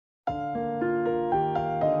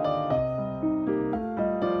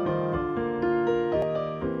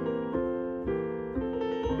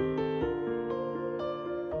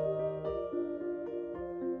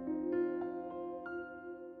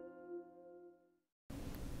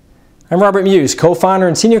I'm Robert Muse, co-founder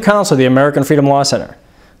and senior counsel of the American Freedom Law Center.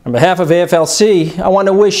 On behalf of AFLC, I want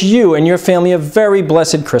to wish you and your family a very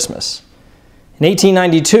blessed Christmas. In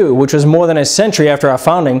 1892, which was more than a century after our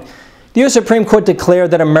founding, the U.S. Supreme Court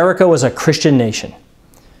declared that America was a Christian nation.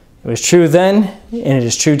 It was true then, and it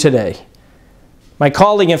is true today. My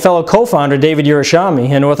colleague and fellow co-founder, David Yerushalmi,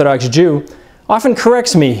 an Orthodox Jew, often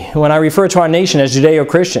corrects me when I refer to our nation as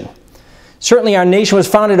Judeo-Christian. Certainly our nation was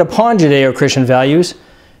founded upon Judeo-Christian values,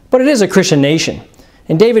 but it is a Christian nation,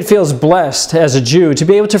 and David feels blessed as a Jew to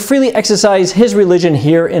be able to freely exercise his religion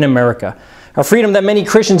here in America, a freedom that many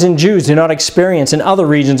Christians and Jews do not experience in other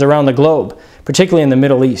regions around the globe, particularly in the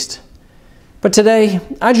Middle East. But today,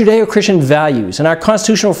 our Judeo-Christian values and our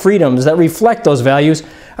constitutional freedoms that reflect those values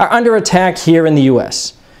are under attack here in the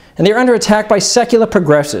U.S., and they are under attack by secular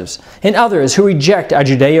progressives and others who reject our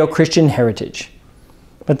Judeo-Christian heritage.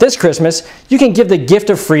 But this Christmas, you can give the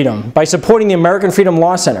gift of freedom by supporting the American Freedom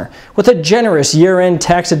Law Center with a generous year-end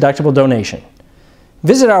tax-deductible donation.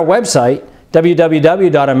 Visit our website,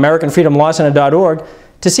 www.americanfreedomlawcenter.org,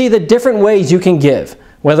 to see the different ways you can give,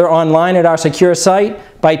 whether online at our secure site,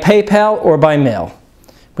 by PayPal, or by mail.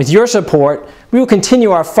 With your support, we will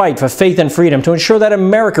continue our fight for faith and freedom to ensure that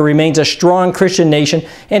America remains a strong Christian nation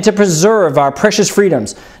and to preserve our precious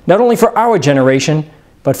freedoms, not only for our generation,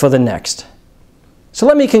 but for the next. So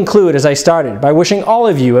let me conclude as I started by wishing all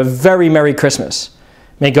of you a very Merry Christmas.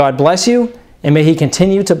 May God bless you, and may He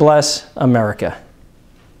continue to bless America.